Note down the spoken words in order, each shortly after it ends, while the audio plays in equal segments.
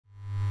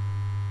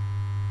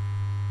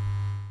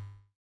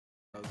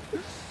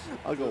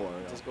I'll go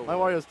Wario. Just go My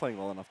Wario. Wario's playing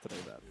well enough today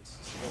that.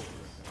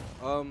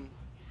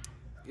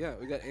 Yeah,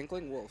 we got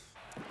Inkling, Wolf.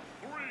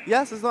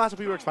 Yes, it's the matchup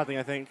we were expecting,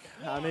 I think.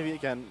 Maybe,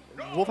 again,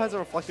 Wolf has a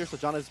reflector, so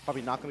John is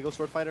probably not going to go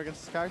Sword Fighter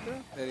against this character.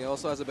 And he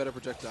also has a better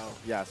projectile.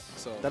 Yes.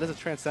 So that is a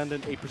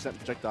transcendent 8%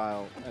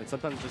 projectile, and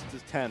sometimes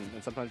just 10,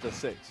 and sometimes just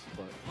 6,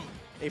 but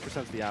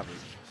 8% is the average,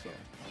 so.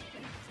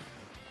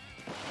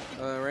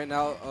 Right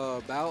now,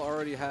 Bao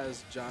already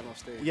has John off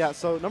stage. Yeah,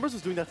 so Numbers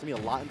was doing that to me a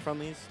lot in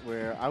friendlies,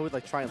 where I would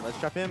like try and ledge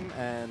trap him,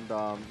 and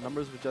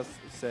Numbers would just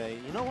say,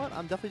 you know what,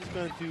 I'm definitely just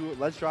going to do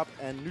ledge drop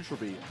and neutral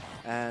B,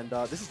 and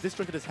this is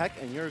disjointed as heck,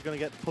 and you're going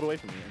to get pulled away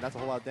from me, and that's a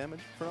whole lot of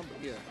damage for Numbers.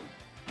 Yeah.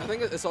 I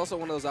think it's also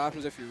one of those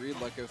options if you read,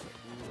 like if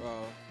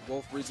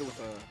Wolf reads it with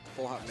a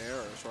full hop nair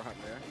or a short hop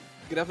nair,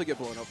 you could definitely get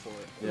blown up for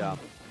it. Yeah.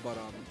 But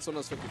it's one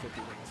of those 50-50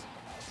 things.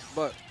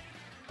 But,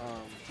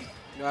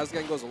 you know, as the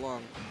game goes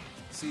along,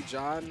 see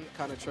John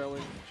kind of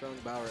trailing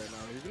Bao right now.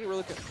 He's been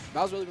really,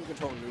 Bao's really been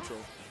controlling neutral.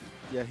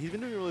 Yeah, he's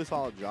been doing a really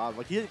solid job.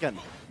 Like again,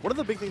 one of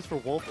the big things for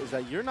Wolf is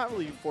that you're not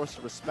really forced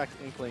to respect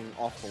Inkling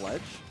off the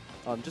ledge,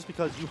 just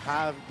because you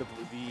have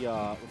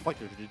the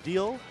reflector to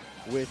deal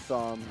with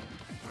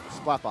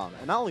Splat Bomb.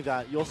 And not only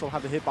that, you also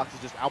have the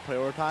hitboxes just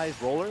out-prioritize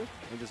Roller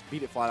and just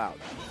beat it flat out.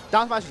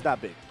 Down smash is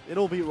that big.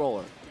 It'll beat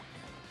Roller.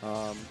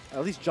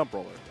 At least jump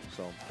Roller.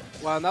 So.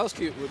 Wow, and that was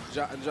cute. With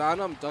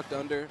John ducked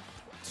under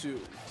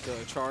to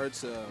the charge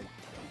to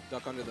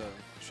duck under the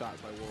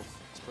shot by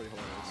Wolf. It's pretty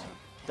hilarious.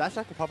 Dash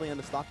attack will probably end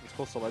the stock if it's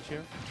close to ledge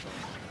here.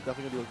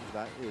 Definitely gonna be looking for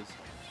that. Is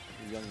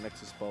the young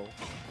Nexus bow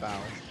Bao.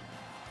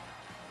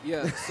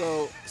 Yeah,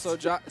 so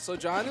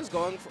John is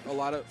going for a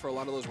lot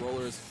of those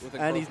rollers with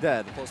and he's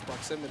dead. Close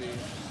proximity.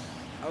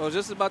 I was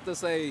just about to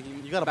say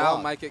you got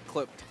Bao might get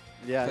clipped.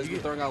 Yeah, because he's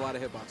throwing out a lot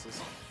of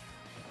hitboxes.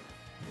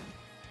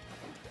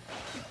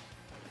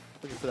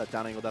 Looking for that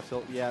down angle depth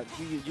tilt. Yeah,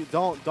 you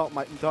don't.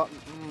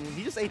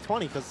 He just ate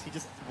 20 because he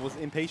just was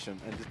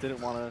impatient and just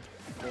didn't want to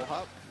full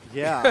hop.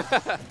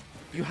 Yeah,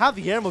 you have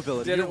the air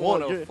mobility. Didn't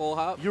want a full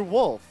hop. You're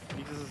Wolf.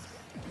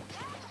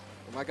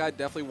 My guy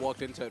definitely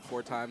walked into it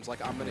 4 times.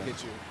 Like I'm gonna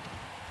hit you.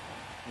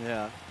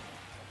 Yeah,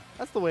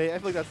 that's the way. I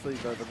feel like that's the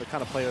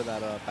kind of player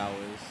that Bao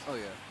is. Oh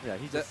yeah. Yeah,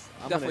 he's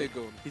definitely a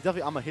goon. He's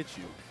definitely. I'm gonna hit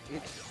you.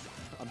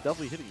 I'm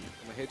definitely hitting you.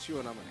 I'm gonna hit you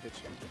and I'm gonna hit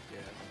you.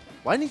 Yeah.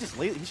 Why didn't he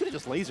just he should have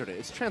just lasered it.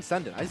 It's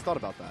transcendent. I just thought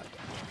about that.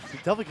 He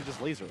definitely could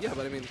just laser it. Yeah,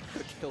 but I mean,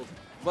 could have killed.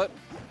 But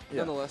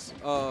nonetheless,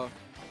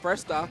 fresh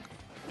stock.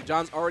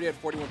 John's already at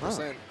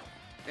 41%,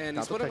 and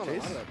he's putting on a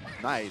lot of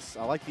that. Nice.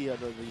 I like the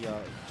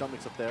jump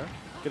mix up there.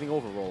 Getting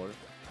over Roller.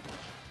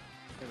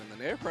 And then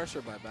the nair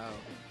pressure by Bao.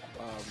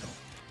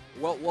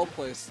 Well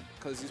placed,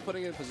 because he's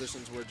putting in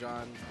positions where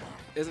John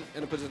isn't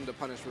in a position to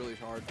punish really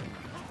hard.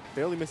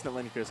 Barely missing that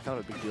landing here is kind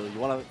of a big deal. You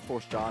want to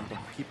force John to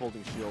keep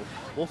holding shield.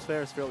 Wolf's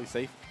fair is fairly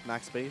safe,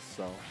 max space,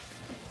 so.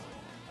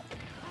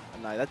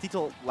 And that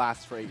detail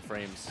lasts for 8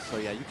 frames, so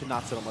yeah, you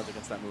cannot sit on ledge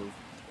against that move.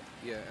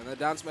 Yeah, and the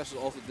down smash is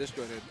also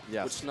disjointed,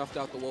 which snuffed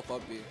out the Wolf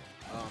up B.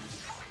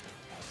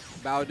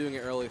 Bao doing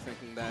it early,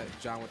 thinking that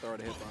John would throw it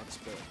a hitbox,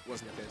 but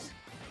wasn't the case.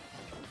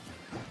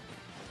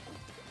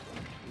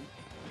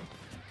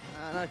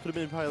 That could have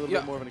been probably a little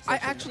bit more of an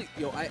exception.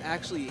 I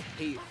actually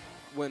hate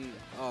when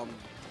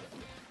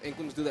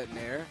Inklings do that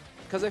nair,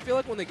 because I feel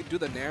like when they do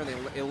the nair and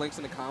it links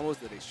into combos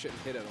that they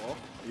shouldn't hit at all.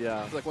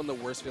 Yeah. It's like one of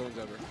the worst feelings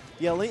ever.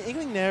 Yeah,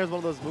 Inkling nair is one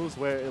of those moves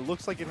where it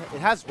looks like it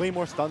has way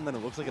more stun than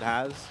it looks like it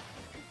has.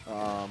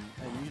 And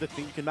you either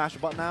think you can mash a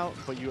button out,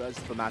 but you as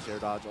the mash air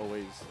dodge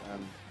always.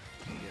 And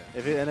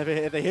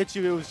if they hit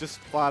you, it was just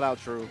flat out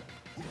true.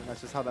 And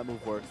that's just how that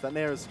move works. That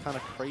nair is kind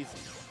of crazy.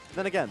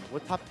 Then again,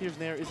 what top tier's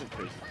nair isn't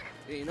crazy?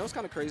 Yeah, you know what's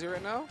kind of crazy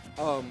right now?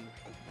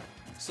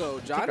 So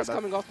John is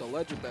coming off the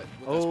ledge with that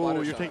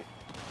splatter shot.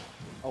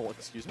 Oh,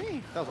 excuse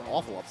me? That was an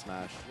awful up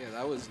smash. Yeah,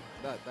 that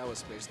was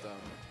spaced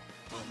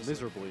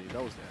miserably.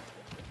 That was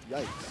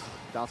yikes.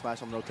 Down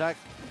smash on no tech.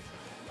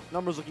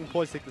 Numbers looking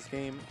poised to take this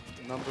game.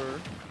 Number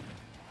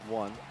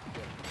 1.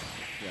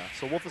 Yeah.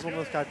 So Wolf is one of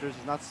those characters.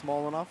 He's not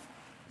small enough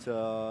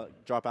to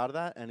drop out of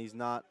that, and he's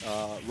not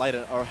light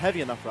or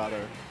heavy enough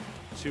rather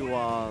to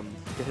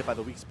get hit by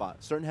the weak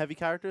spot. Certain heavy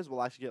characters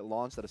will actually get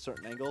launched at a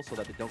certain angle so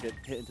that they don't get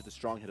hit into the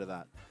strong hit of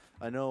that.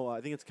 I know, I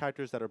think it's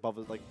characters that are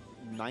above like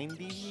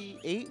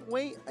 98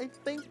 weight, I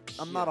think.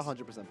 I'm not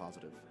 100%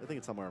 positive. I think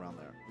it's somewhere around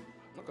there.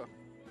 Okay.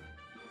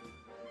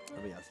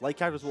 But yes, light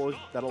characters will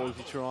always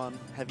be true on.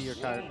 Heavier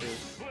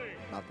characters,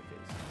 not the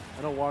case.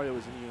 I know Wario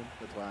is immune,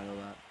 that's why I know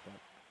that.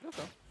 But.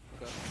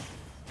 Okay.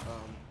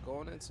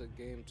 Going into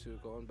game 2,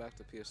 going back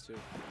to PS2.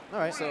 All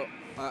right. So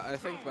I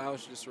think Bao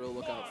should just really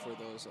look out for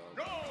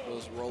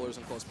those rollers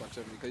in close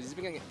proximity, because he's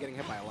been getting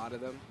hit by a lot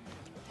of them.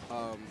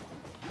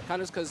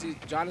 Kind of because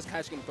John is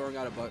catching him throwing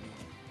out a button,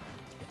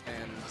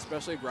 and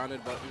especially a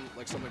grounded button,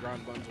 like some of the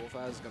grounded buttons Wolf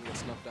has, is gonna get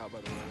snuffed out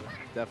by the roller.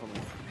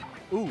 Definitely.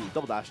 Ooh,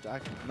 double dash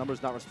attack.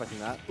 Numbers not respecting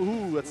that.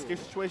 Ooh, that's a scary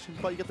situation,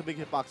 but you get the big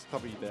hitbox to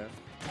cover you there.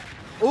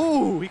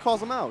 Ooh, he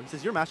calls him out. He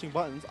says, "You're mashing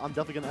buttons. I'm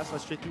definitely gonna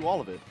S-smash straight through all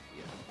of it."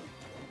 Yeah.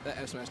 That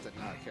S-smash did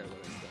not care what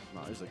it is.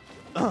 No, it's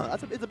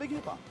like, it's a big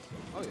hitbox.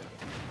 Oh yeah,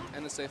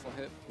 and a safe on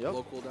hit. Yep.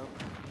 Low cooldown.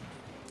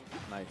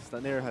 Nice.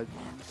 That Nair had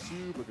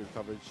super good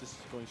coverage, just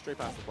going straight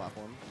past the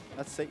platform.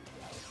 That's safe.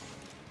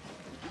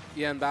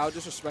 Yeah, and Bao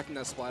just respecting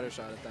that splatter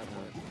shot at that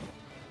point.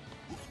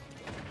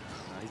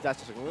 He's dashed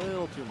just a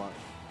little too much.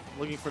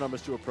 Looking for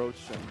numbers to approach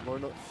and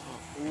Lord knows.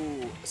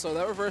 Ooh, so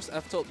that reverse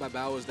F tilt by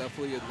Bao was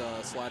definitely in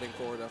the sliding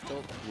forward F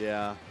tilt.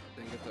 Yeah.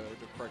 Didn't get the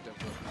correct F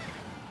tilt.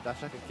 Dash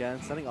attack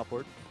again, sending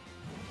upward.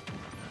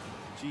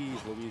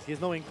 Jeez Louise. He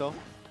has no ink though.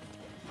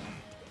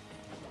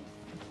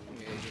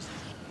 Yeah, he's just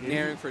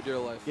nearing for dear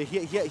life. Yeah,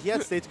 he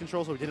had stage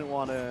control, so he didn't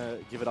want to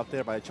give it up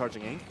there by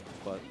charging ink,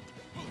 but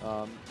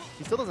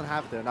he still doesn't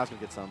have it there. Now he's going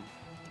to get some.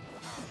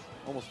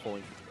 Almost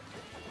fully.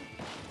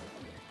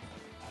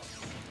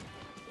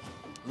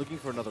 Looking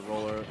for another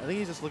roller. I think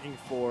he's just looking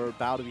for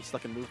Bao to be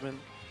stuck in movement,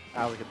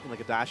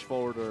 like a dash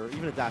forward or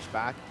even a dash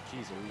back.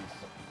 Jeez Louise.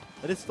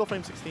 It is still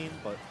frame 16,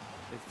 but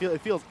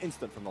it feels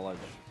instant from the ledge.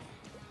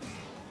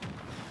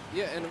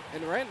 Yeah,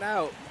 and right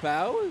now,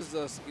 Bao is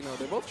just,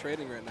 they're both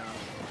trading right now.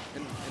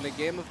 In a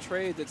game of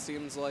trade, it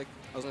seems like,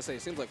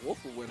 it seems like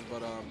Wolf will win,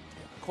 but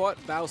caught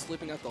Bao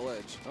sleeping at the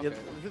ledge. Okay.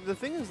 Yeah, the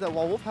thing is that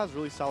while Wolf has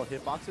really solid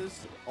hitboxes,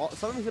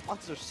 some of his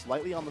hitboxes are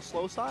slightly on the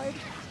slow side.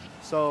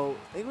 So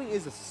Inkling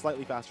is a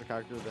slightly faster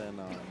character than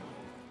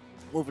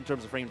Wolf in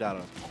terms of frame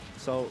data.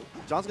 So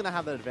John's going to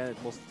have that advantage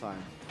most of the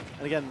time.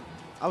 And again,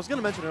 I was going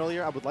to mention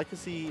earlier, I would like to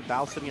see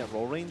Bao sitting at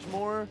roll range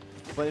more.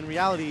 But in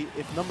reality,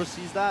 if Number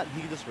sees that,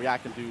 he can just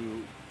react and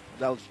do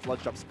that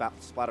ledge drop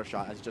splatter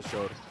shot as he just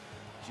showed.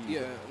 Jeez.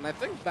 Yeah, and I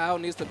think Bao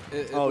needs to...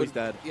 He's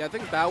dead. Yeah, I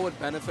think Bao would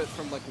benefit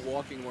from like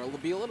walking more.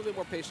 Be a little bit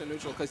more patient and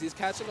neutral because he's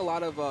catching a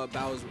lot of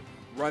Bao's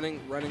running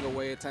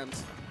away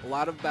attempts. A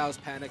lot of Bao's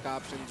panic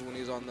options when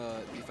he's on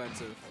the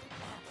defensive.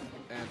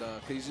 And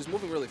because he's just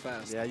moving really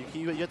fast. Yeah,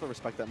 you have to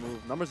respect that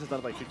move. Numbers has done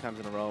it like 3 times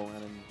in a row,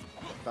 and then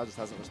Bao just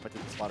hasn't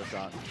respected the splatter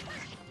shot.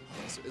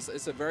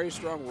 It's a very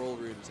strong roll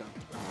read attempt.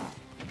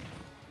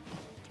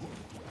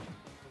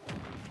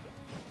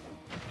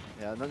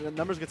 Yeah,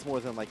 Numbers gets more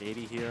than like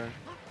 80 here.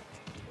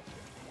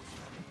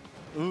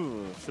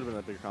 Ooh, should have been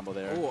a bigger combo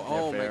there. Ooh, yeah,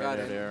 oh fair, my god.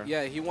 Fair.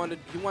 Yeah, he wanted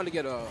to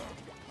get a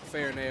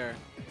fair nair.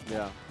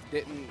 Yeah.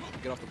 Didn't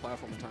get off the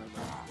platform in time.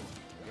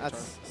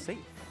 That's safe.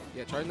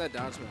 Yeah, charging that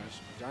down smash.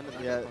 John did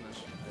not get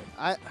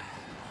punished.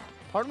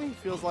 Part of me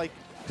feels like,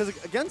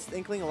 because against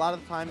Inkling, a lot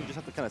of the time you just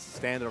have to kind of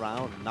stand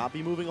around and not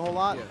be moving a whole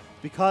lot. Yeah.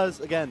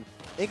 Because, again,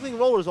 Inkling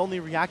roller is only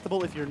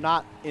reactable if you're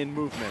not in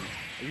movement.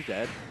 Are you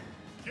dead?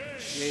 Yeah,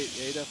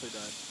 he definitely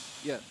died.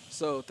 Yeah,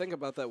 so think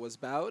about that was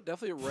Bao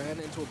definitely ran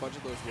into a bunch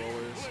of those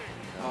rollers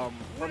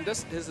from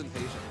just his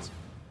impatience.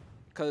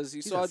 Because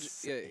he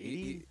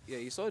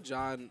saw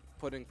John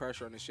putting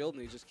pressure on his shield,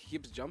 and he just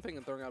keeps jumping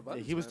and throwing out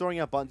buttons. Yeah, he was throwing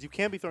out buttons. You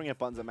can't be throwing out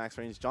buttons at max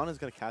range. John is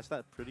going to catch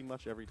that pretty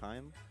much every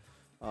time.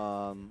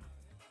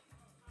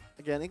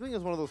 Again, Inkling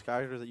is one of those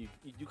characters that you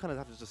kind of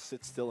have to just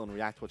sit still and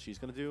react to what she's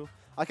going to do.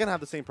 I kind of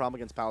have the same problem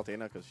against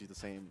Palutena because she's the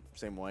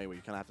same way, where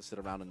you kind of have to sit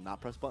around and not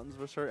press buttons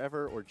versus her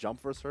ever, or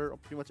jump versus her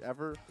pretty much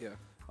ever. Yeah.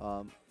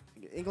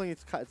 Inkling,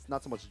 it's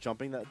not so much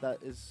jumping that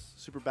is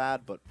super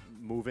bad, but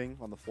moving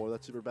on the floor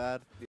that's super bad.